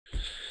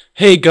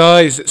Hey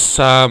guys, it's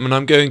Sam and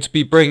I'm going to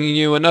be bringing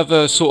you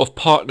another sort of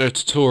partner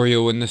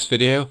tutorial in this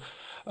video.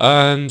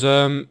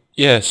 And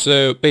yeah,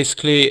 so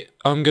basically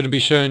I'm going to be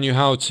showing you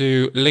how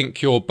to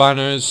link your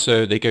banners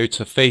so they go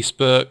to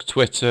Facebook,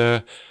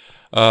 Twitter,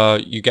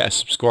 you get a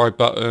subscribe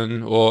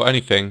button or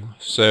anything.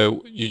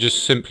 So you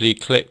just simply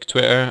click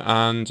Twitter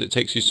and it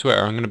takes you to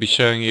Twitter. I'm going to be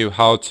showing you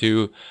how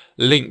to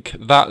link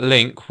that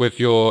link with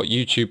your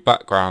YouTube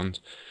background.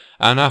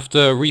 And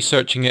after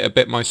researching it a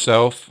bit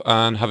myself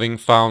and having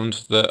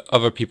found that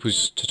other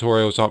people's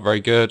tutorials aren't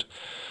very good,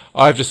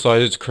 I've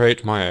decided to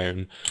create my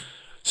own.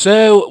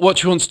 So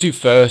what you want to do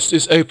first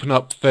is open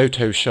up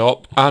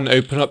Photoshop and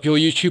open up your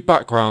YouTube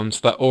background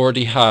that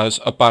already has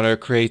a banner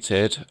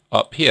created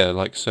up here,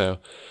 like so.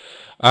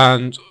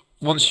 And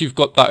once you've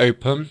got that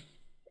open,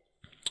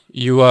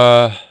 you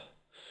want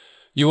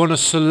to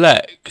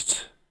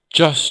select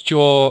just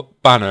your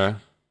banner.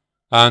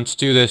 And to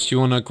do this, you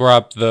want to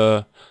grab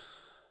the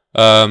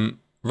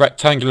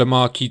rectangular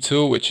marquee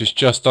tool, which is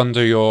just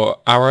under your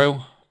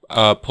arrow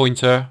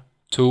pointer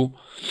tool,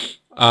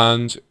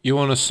 and you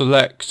want to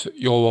select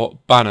your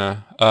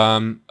banner,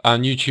 and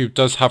YouTube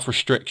does have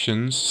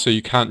restrictions, so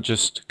you can't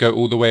just go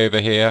all the way over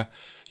here.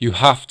 You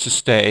have to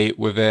stay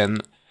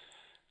within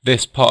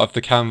this part of the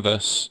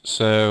canvas,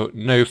 so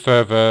no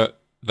further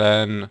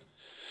than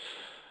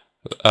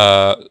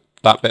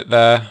that bit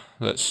there,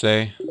 let's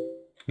say.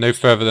 No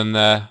further than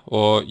there,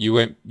 or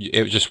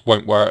it just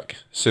won't work.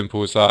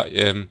 Simple as that.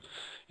 It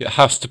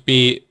has to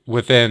be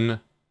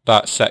within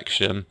that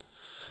section.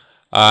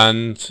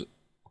 And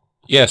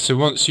yeah, so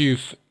once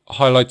you've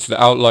highlighted it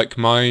out like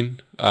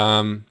mine,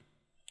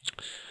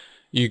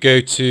 you go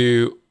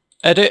to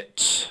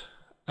edit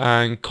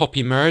and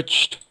copy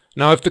merged.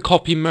 Now if the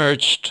copy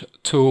merged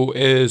tool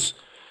is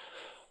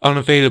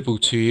unavailable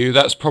to you,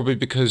 that's probably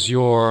because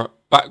your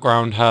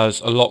background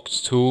has a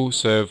locked tool.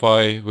 So if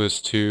I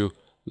was to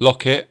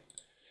lock it,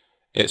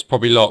 it's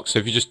probably locked. So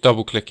if you just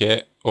double click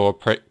it or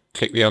click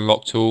the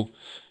unlock tool,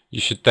 you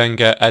should then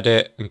get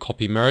edit and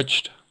copy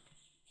merged.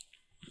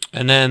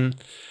 And then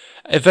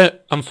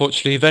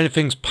unfortunately if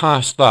anything's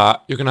past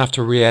that, you're gonna have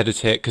to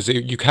re-edit it because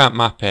you can't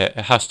map it.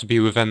 It has to be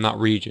within that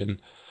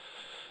region.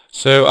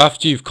 So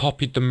after you've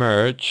copied the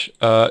merge,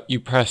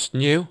 you press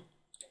new,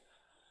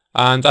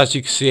 and as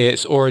you can see,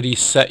 it's already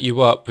set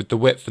you up with the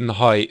width and the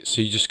height,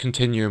 so you just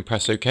continue and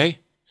press OK,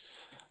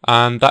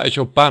 and that is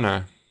your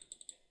banner.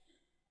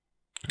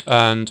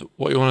 And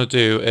what you want to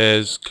do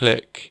is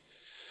click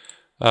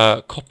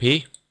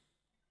copy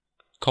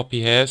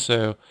here,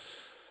 so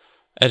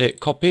edit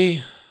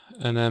copy,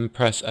 and then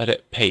press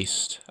edit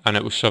paste, and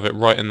it will shove it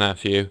right in there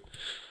for you,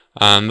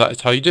 and that is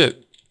how you do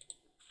it.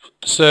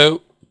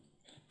 So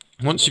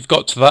once you've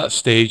got to that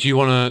stage, you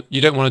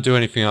don't want to do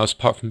anything else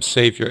apart from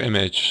save your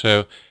image.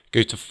 So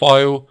go to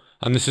file,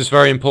 and this is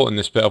very important,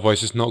 this bit,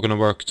 otherwise it's not going to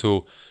work at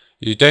all.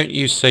 You don't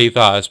use save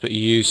as, but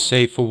you use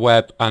save for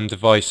web and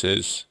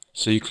devices.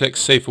 So you click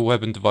save for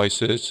web and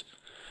devices,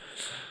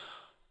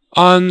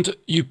 and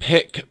you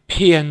pick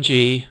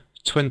PNG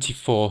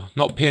 24,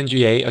 not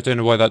PNG 8. I don't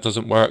know why that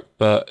doesn't work,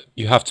 but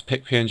you have to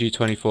pick PNG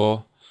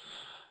 24.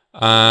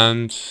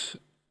 And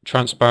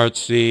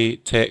transparency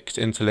ticked,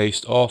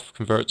 interlaced off,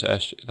 convert to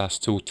S,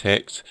 that's all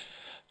ticked.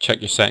 Check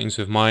your settings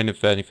with mine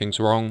if anything's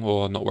wrong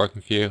or not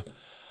working for you.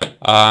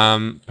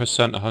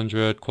 Percent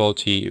 100,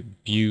 quality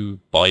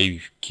view by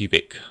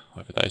cubic,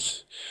 whatever that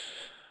is.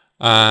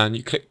 And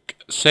you click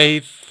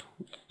save,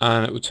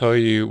 and it will tell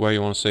you where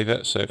you want to save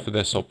it. So for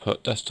this I'll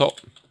put desktop,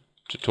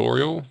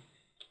 tutorial,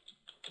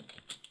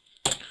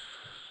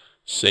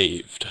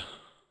 saved.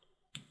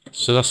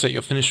 So that's it,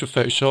 you're finished with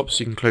Photoshop, so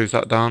you can close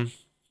that down.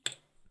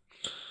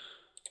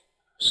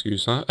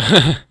 Excuse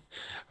that.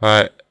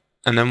 Right,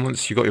 and then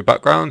once you've got your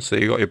background, so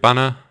you've got your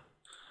banner,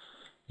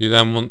 you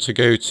then want to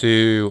go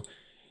to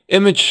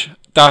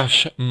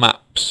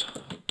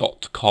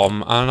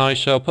image-maps.com, and I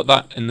shall put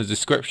that in the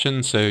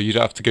description so you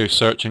don't have to go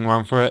searching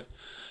around for it.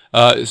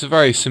 It's a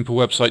very simple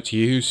website to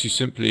use. You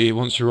simply,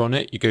 once you're on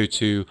it, you go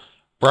to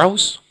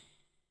browse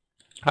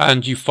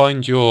and you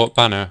find your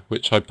banner,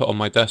 which I put on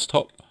my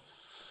desktop,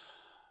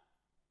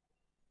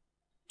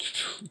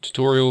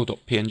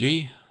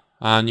 tutorial.png,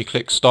 and you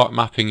click start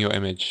mapping your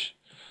image.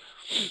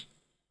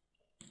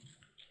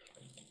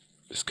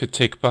 This could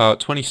take about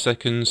 20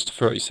 seconds to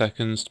 30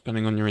 seconds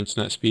depending on your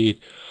internet speed.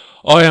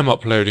 I am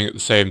uploading at the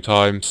same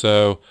time,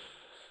 so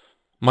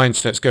my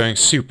internet's going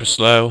super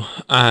slow,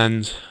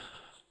 and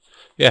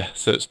yeah,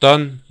 so it's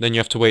done. Then you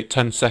have to wait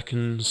 10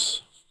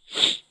 seconds.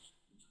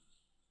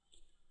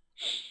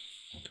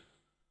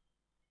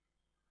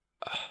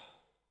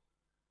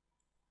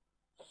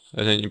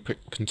 And then you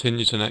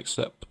continue to the next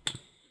step.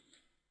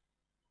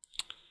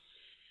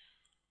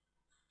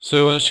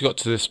 So once you got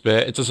to this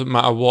bit, it doesn't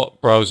matter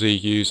what browser you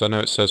use. I know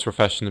it says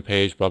refreshing the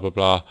page, blah, blah,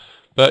 blah.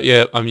 But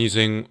yeah, I'm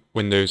using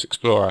Windows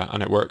Explorer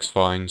and it works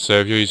fine.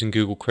 So if you're using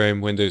Google Chrome,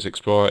 Windows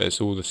Explorer,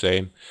 it's all the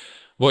same.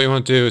 What you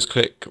want to do is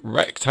click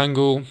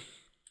rectangle,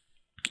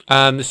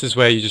 and this is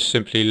where you just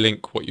simply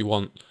link what you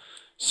want.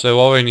 So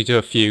I'll only do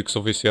a few because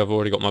obviously I've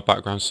already got my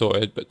background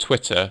sorted, but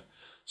Twitter.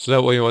 So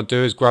that what you want to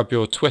do is grab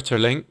your Twitter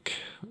link,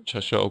 which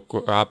I shall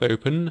grab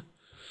open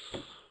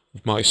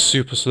with my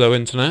super slow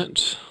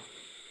internet.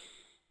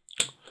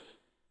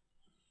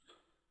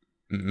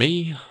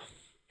 Me.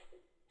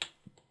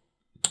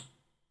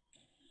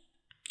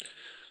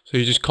 So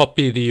you just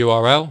copy the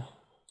URL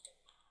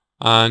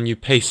and you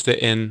paste it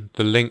in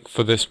the link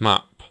for this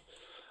map.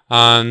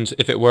 And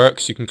if it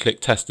works, you can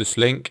click test this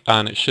link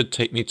and it should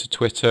take me to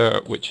Twitter,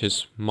 which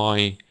is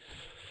my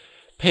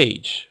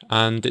page.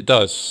 And it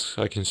does.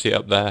 I can see it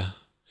up there.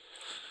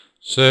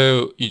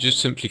 So you just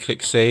simply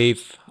click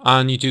save,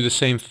 and you do the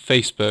same for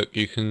Facebook.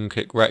 You can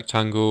click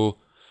rectangle,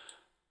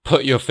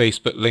 put your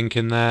Facebook link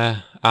in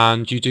there,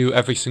 and you do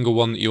every single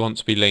one that you want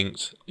to be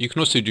linked. You can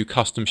also do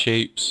custom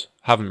shapes.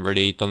 Haven't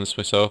really done this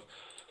myself,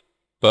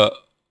 but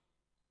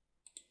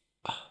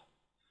I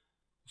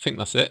think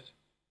that's it.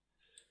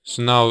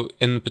 So now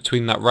in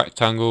between that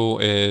rectangle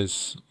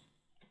is,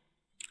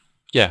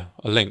 yeah,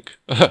 a link.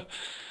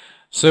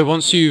 So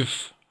once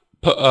you've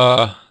put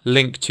a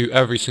link to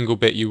every single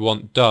bit you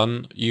want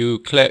done, you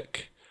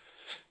click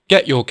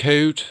get your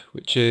code,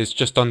 which is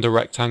just under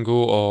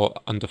rectangle or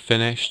under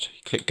finished.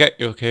 You click get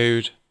your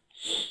code,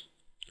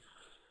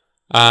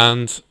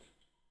 and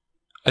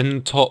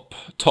in top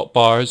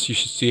bars you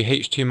should see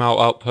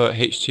HTML output,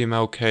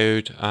 HTML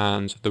code,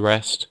 and the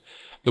rest.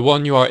 The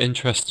one you are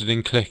interested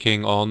in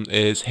clicking on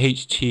is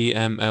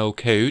HTML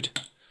code,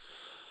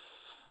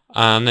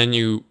 and then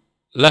you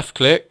left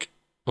click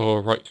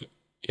or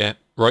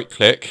right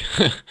click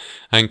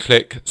and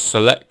click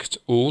select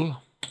all,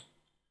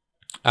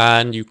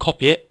 and you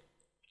copy it.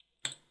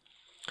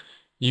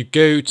 You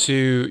go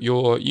to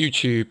your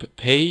YouTube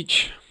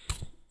page,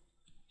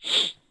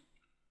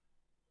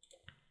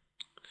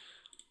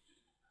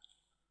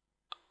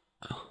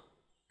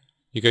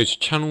 you go to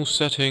channel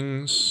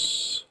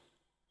settings,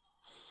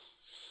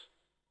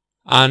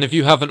 and if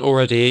you haven't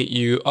already,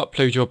 you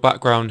upload your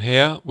background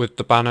here with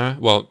the banner,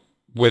 well,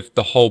 with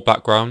the whole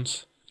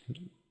background,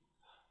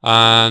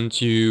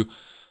 and you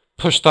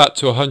push that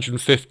to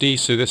 150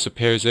 so this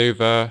appears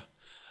over,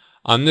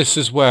 and this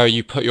is where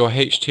you put your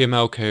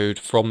HTML code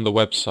from the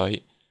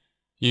website.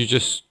 You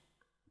just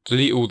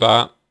delete all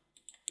that,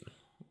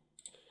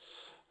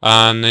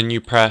 and then you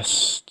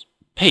press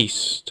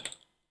paste,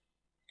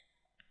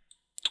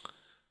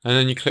 and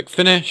then you click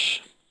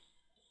finish,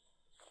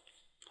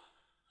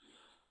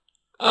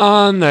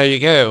 and there you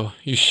go.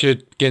 You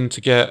should begin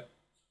to get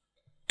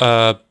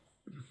a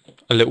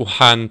little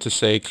hand to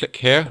say click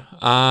here,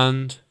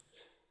 and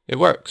it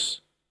works.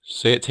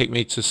 So it take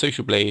me to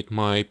Social Blade,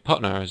 my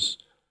partners.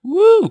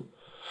 Woo!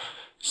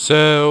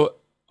 So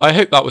I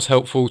hope that was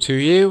helpful to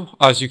you.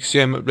 As you can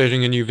see, I'm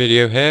uploading a new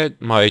video here.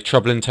 My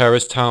Trouble in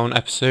Terrorist Town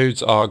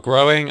episodes are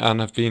growing and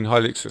have been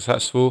highly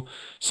successful,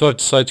 so I've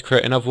decided to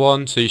create another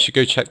one, so you should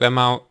go check them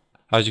out.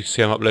 As you can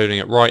see, I'm uploading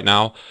it right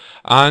now.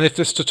 And if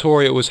this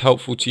tutorial was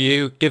helpful to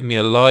you, give me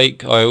a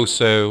like. I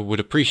also would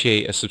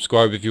appreciate a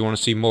subscribe if you want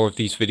to see more of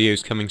these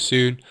videos coming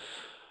soon.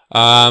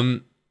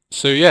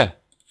 So yeah,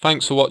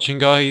 thanks for watching,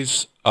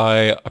 guys.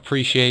 I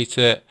appreciate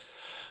it,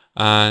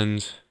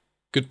 and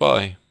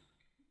goodbye.